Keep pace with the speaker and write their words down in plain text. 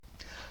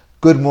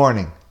Good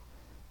morning.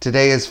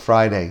 Today is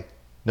Friday,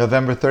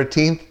 November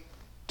 13th,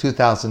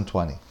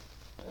 2020.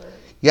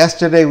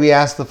 Yesterday we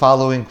asked the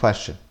following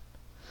question.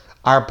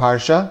 Our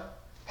Parsha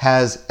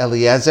has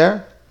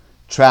Eliezer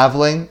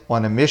traveling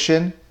on a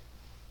mission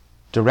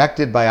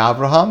directed by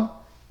Abraham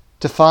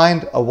to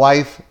find a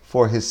wife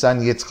for his son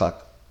Yitzchak.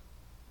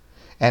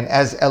 And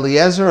as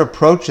Eliezer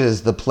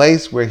approaches the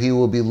place where he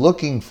will be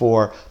looking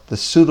for the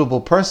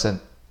suitable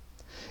person,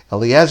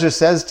 Eliezer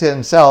says to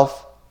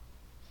himself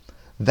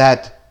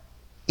that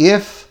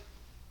if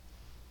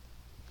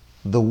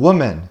the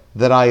woman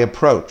that I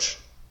approach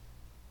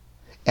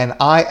and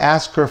I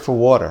ask her for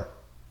water,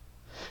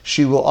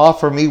 she will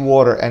offer me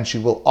water and she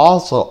will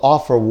also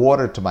offer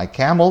water to my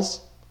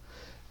camels,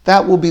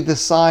 that will be the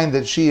sign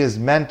that she is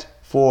meant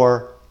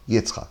for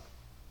Yitzchak.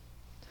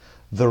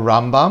 The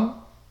Rambam,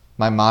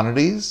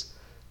 Maimonides,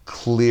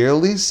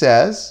 clearly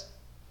says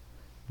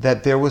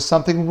that there was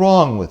something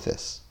wrong with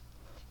this,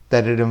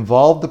 that it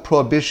involved the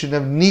prohibition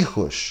of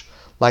nichush,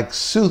 like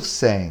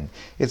soothsaying.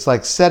 It's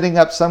like setting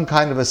up some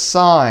kind of a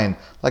sign,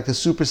 like a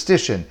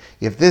superstition.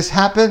 If this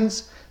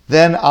happens,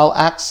 then I'll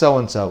act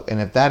so-and-so.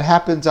 And if that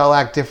happens, I'll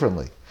act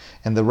differently.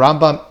 And the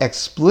Rambam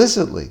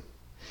explicitly,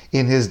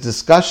 in his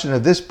discussion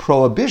of this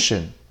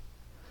prohibition,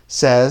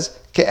 says,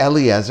 Ke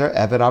Eliezer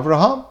Eved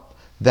Avraham,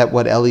 that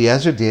what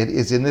Eliezer did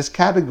is in this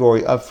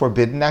category of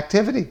forbidden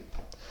activity,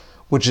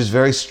 which is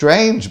very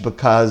strange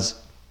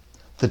because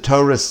the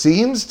Torah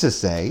seems to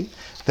say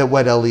that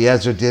what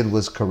Eliezer did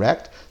was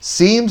correct,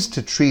 seems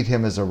to treat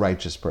him as a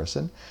righteous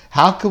person.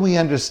 How can we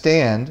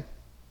understand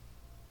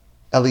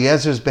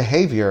Eliezer's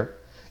behavior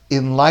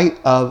in light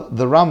of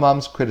the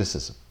Rambam's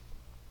criticism?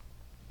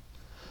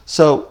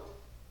 So,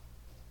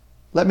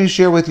 let me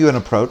share with you an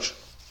approach.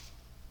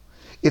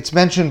 It's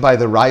mentioned by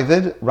the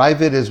Ravid.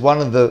 Ravid is one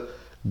of the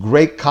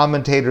great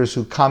commentators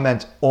who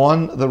comment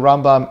on the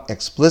Rambam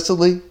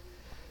explicitly.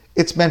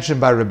 It's mentioned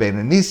by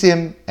Rabbeinu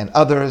Nisim and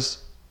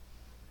others.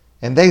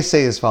 And they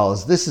say as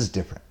follows, this is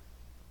different.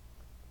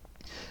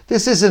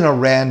 This isn't a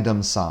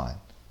random sign.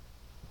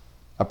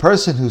 A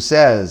person who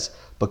says,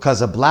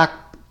 because a black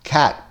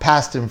cat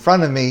passed in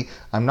front of me,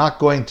 I'm not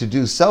going to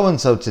do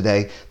so-and-so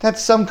today,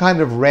 that's some kind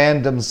of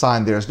random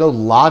sign. There's no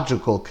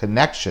logical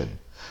connection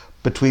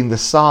between the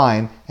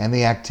sign and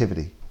the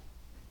activity.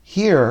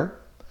 Here,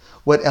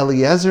 what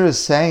Eliezer is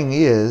saying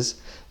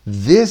is,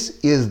 this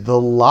is the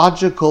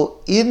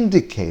logical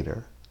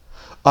indicator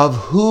of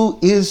who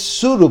is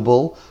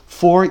suitable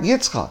for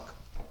Yitzchak.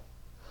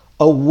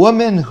 A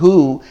woman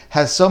who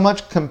has so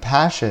much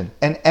compassion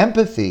and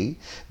empathy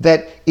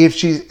that if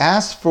she's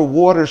asked for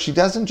water, she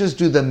doesn't just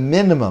do the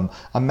minimum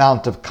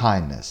amount of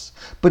kindness,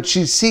 but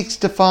she seeks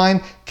to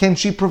find, can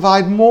she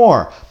provide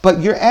more?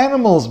 But your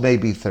animals may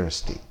be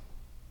thirsty.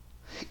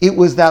 It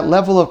was that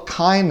level of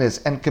kindness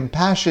and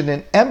compassion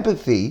and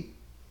empathy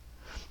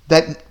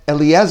that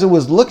Eliezer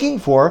was looking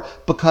for,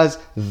 because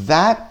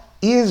that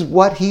is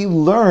what he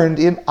learned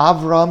in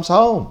Avraham's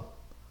home.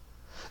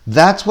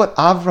 That's what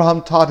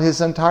Avraham taught his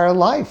entire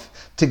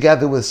life,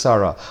 together with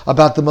Sarah,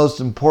 about the most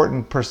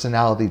important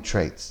personality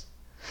traits.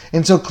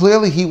 And so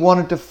clearly he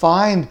wanted to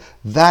find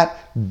that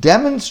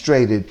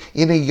demonstrated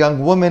in a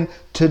young woman,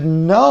 to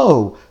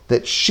know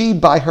that she,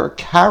 by her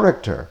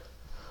character,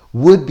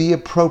 would be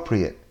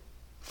appropriate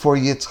for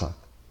Yitzchak.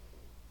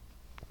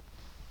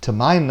 To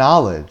my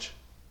knowledge,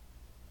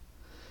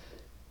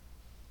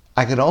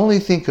 I could only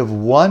think of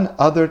one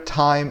other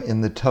time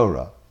in the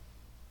Torah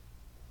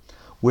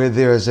where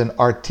there is an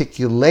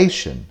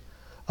articulation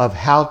of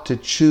how to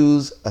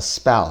choose a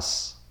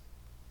spouse.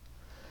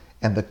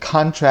 And the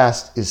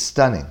contrast is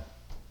stunning.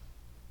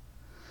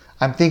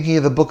 I'm thinking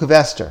of the book of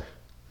Esther,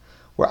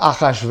 where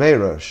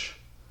Achashverosh,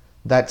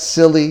 that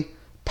silly,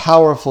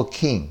 powerful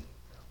king,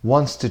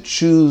 wants to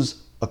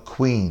choose a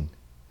queen.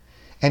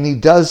 And he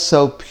does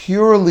so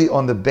purely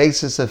on the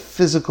basis of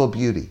physical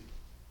beauty.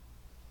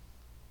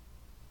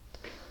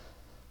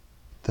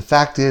 The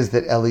fact is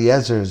that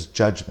Eliezer's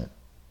judgment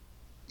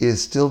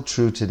is still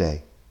true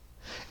today.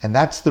 And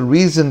that's the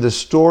reason the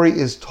story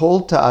is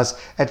told to us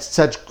at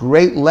such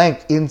great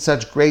length, in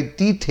such great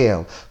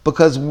detail,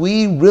 because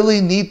we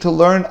really need to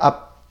learn a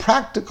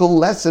practical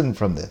lesson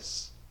from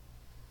this.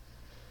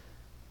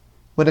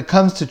 When it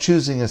comes to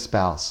choosing a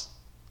spouse,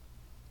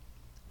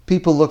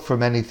 people look for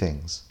many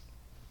things.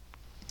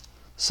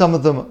 Some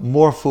of them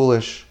more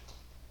foolish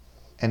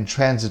and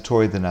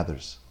transitory than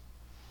others.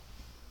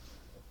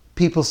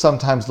 People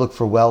sometimes look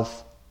for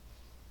wealth,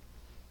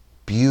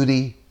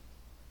 beauty,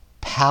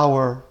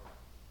 power.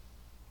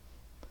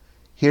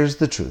 Here's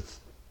the truth.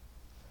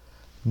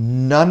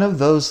 None of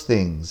those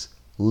things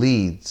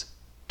leads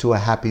to a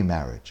happy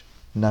marriage.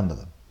 None of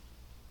them.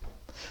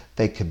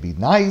 They can be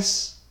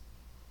nice,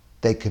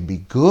 they can be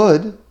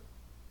good,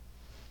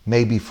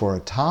 maybe for a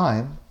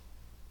time,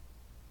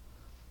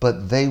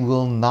 but they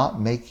will not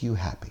make you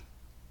happy.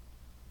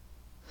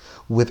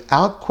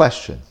 Without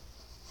question,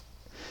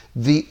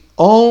 the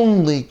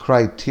only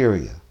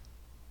criteria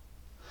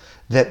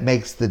that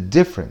makes the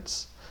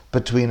difference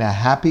between a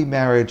happy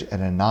marriage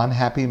and a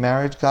non-happy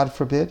marriage, God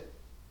forbid,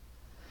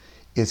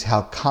 is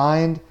how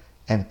kind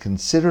and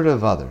considerate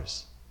of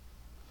others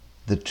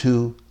the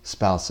two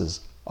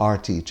spouses are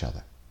to each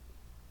other.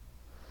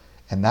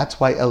 And that's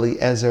why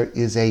Eliezer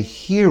is a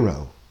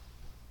hero.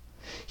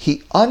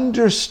 He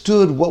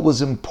understood what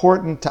was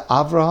important to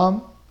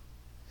Avraham,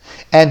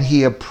 and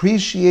he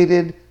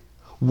appreciated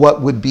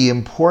what would be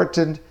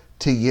important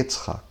to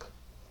Yitzchak.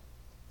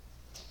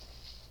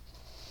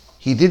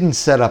 He didn't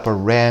set up a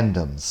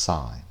random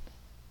sign.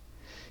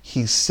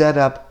 He set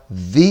up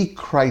the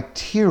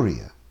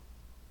criteria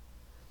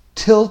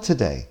till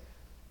today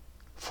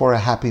for a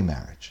happy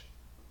marriage.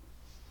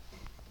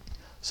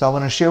 So I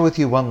want to share with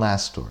you one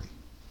last story.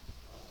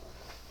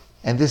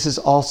 And this is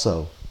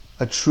also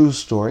a true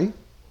story.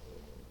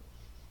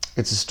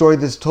 It's a story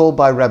that's told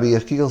by Rabbi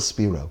Yechiel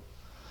Spiro.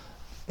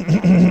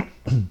 And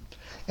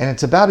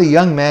it's about a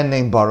young man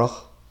named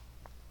Baruch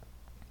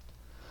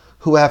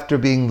who, after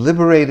being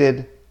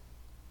liberated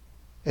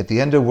at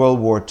the end of World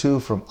War II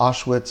from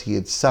Auschwitz, he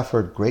had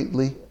suffered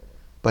greatly,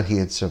 but he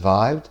had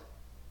survived.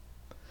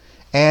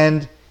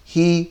 And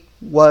he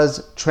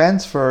was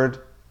transferred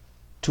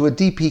to a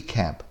DP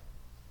camp.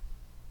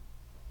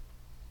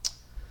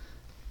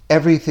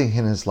 Everything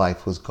in his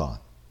life was gone.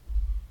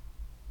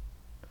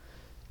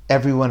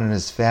 Everyone in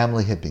his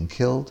family had been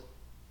killed.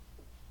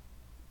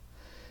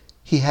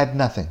 He had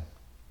nothing.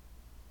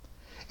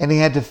 And he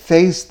had to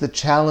face the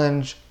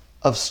challenge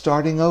of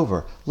starting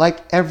over,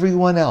 like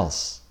everyone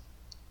else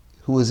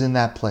who was in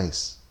that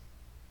place.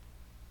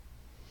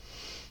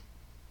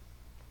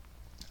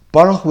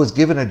 Baruch was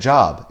given a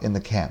job in the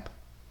camp.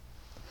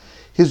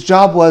 His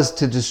job was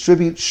to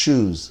distribute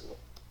shoes.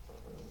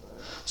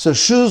 So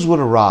shoes would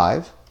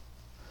arrive,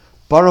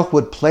 Baruch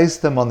would place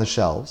them on the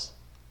shelves,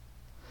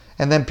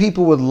 and then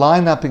people would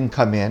line up and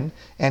come in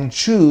and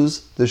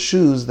choose the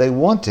shoes they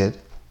wanted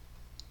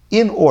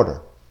in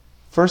order.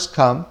 First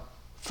come,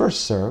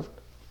 first served.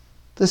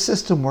 The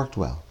system worked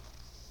well.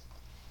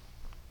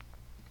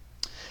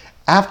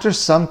 After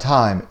some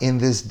time in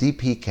this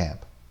DP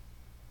camp,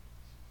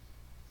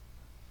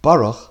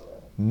 Baruch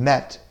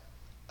met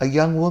a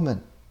young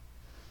woman,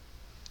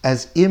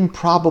 as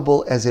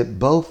improbable as it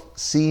both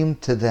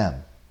seemed to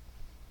them.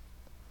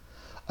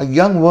 A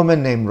young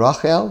woman named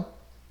Rachel,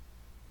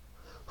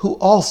 who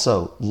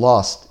also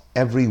lost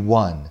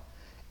everyone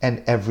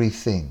and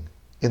everything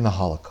in the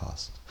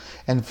Holocaust.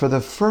 And for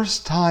the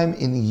first time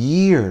in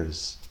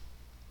years,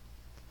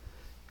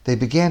 they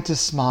began to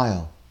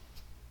smile.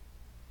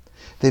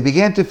 They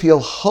began to feel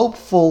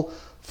hopeful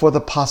for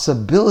the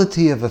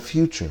possibility of a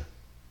future.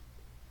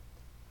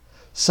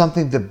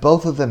 Something that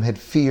both of them had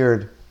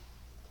feared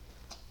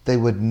they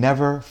would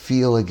never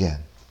feel again.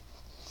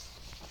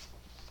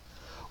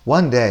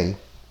 One day,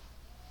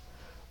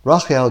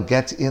 Rachel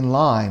gets in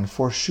line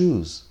for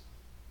shoes,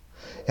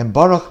 and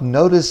Baruch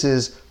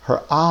notices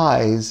her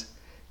eyes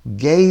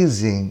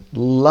gazing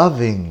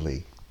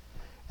lovingly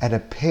at a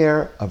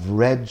pair of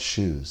red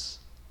shoes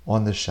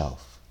on the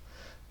shelf.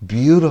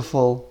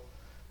 Beautiful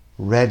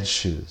red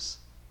shoes.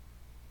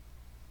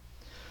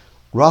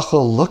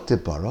 Rachel looked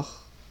at Baruch,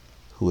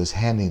 who was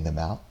handing them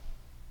out,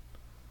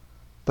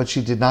 but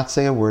she did not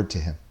say a word to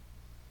him.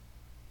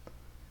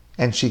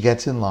 And she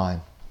gets in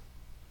line.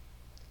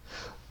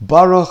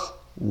 Baruch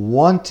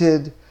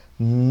wanted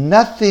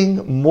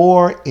nothing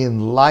more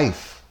in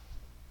life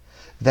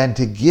than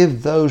to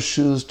give those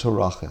shoes to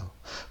Rachel.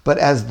 But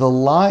as the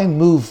line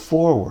moved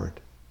forward,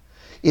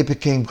 it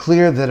became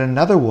clear that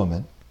another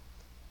woman,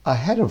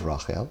 ahead of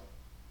Rachel,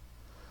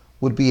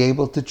 would be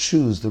able to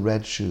choose the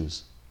red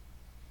shoes.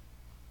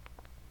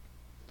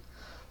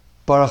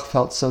 Baruch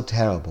felt so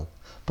terrible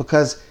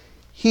because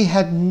he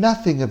had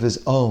nothing of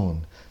his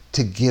own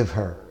to give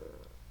her.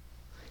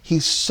 He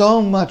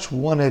so much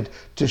wanted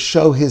to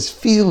show his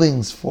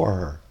feelings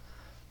for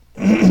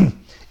her,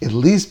 at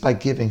least by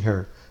giving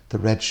her the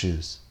red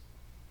shoes.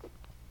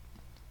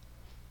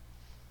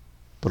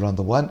 But on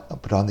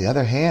the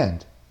other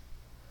hand,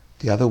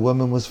 the other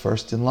woman was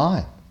first in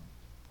line.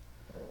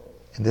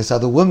 And this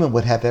other woman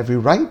would have every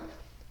right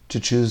to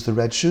choose the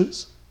red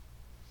shoes.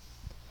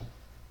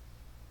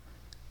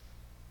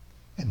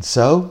 And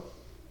so,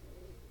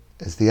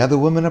 as the other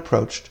woman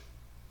approached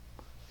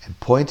and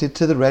pointed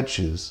to the red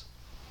shoes,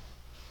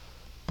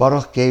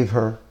 Baruch gave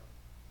her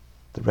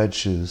the red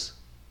shoes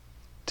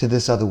to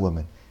this other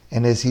woman.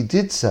 And as he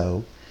did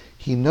so,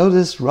 he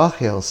noticed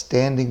Rachel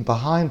standing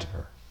behind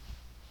her,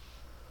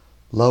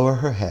 lower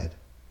her head,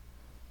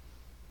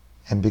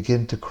 and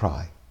begin to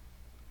cry.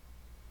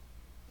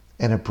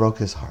 And it broke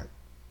his heart.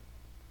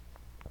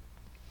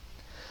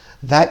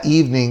 That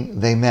evening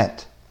they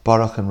met,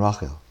 Baruch and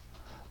Rachel.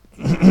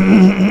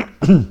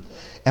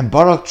 And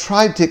Baruch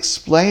tried to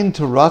explain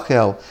to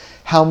Rachel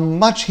how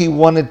much he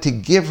wanted to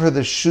give her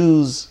the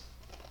shoes,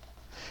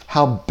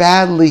 how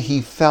badly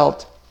he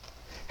felt,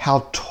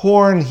 how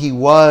torn he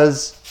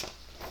was,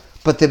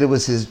 but that it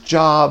was his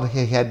job,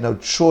 he had no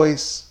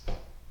choice.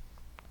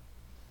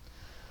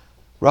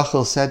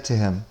 Rachel said to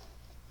him,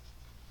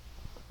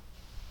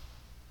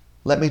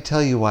 "Let me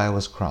tell you why I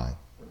was crying."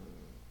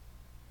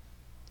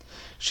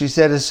 She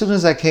said, "As soon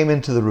as I came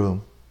into the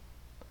room,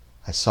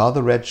 I saw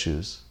the red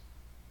shoes,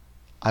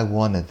 I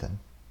wanted them.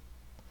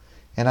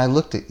 And I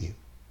looked at you.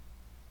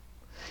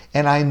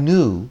 And I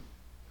knew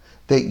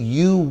that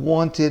you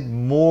wanted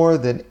more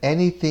than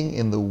anything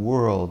in the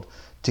world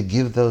to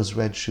give those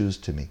red shoes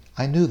to me.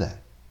 I knew that.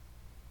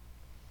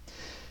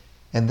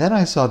 And then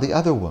I saw the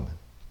other woman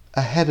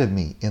ahead of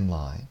me in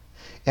line,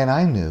 and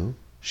I knew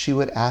she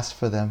would ask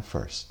for them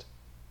first.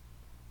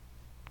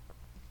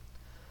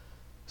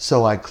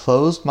 So I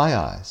closed my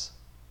eyes,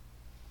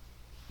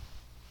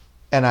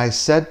 and I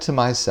said to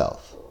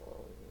myself,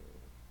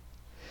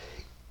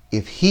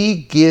 if he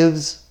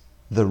gives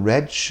the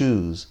red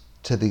shoes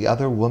to the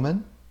other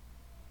woman,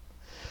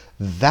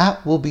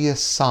 that will be a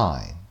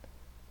sign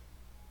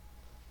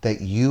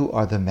that you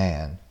are the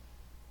man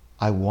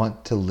I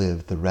want to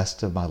live the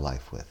rest of my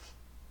life with.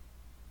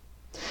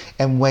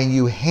 And when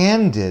you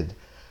handed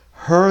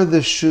her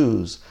the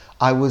shoes,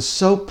 I was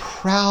so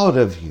proud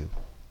of you.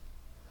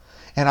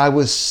 And I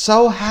was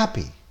so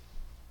happy.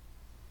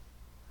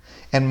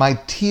 And my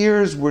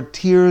tears were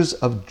tears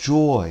of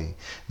joy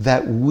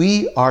that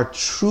we are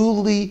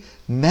truly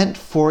meant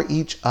for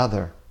each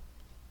other.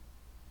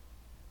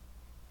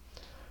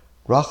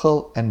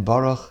 Rachel and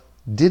Baruch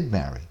did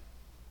marry.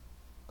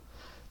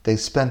 They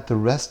spent the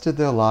rest of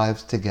their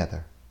lives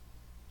together,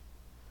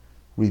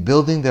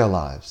 rebuilding their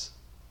lives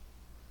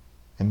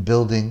and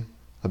building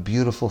a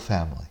beautiful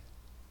family.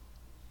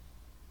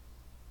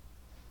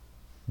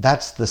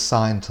 That's the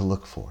sign to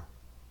look for.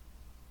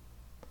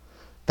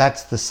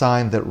 That's the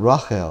sign that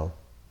Rachel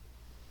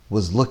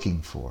was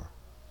looking for.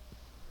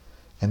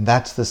 And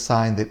that's the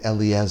sign that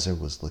Eliezer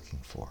was looking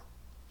for.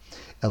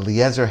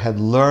 Eliezer had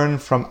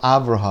learned from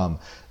Abraham.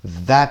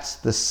 That's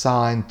the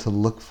sign to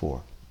look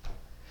for.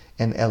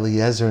 And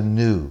Eliezer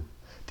knew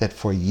that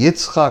for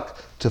Yitzchak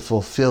to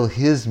fulfill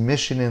his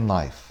mission in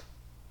life,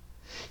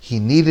 he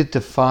needed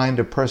to find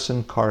a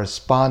person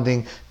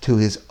corresponding to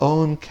his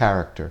own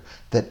character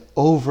that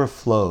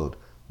overflowed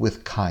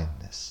with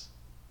kindness.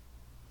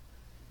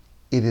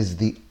 It is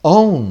the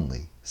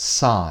only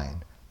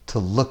sign to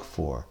look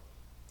for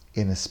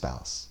in a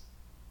spouse.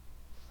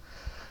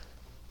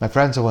 My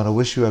friends, I want to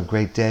wish you a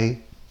great day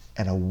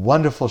and a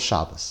wonderful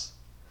Shabbos.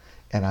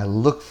 And I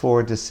look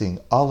forward to seeing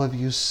all of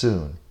you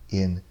soon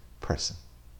in person.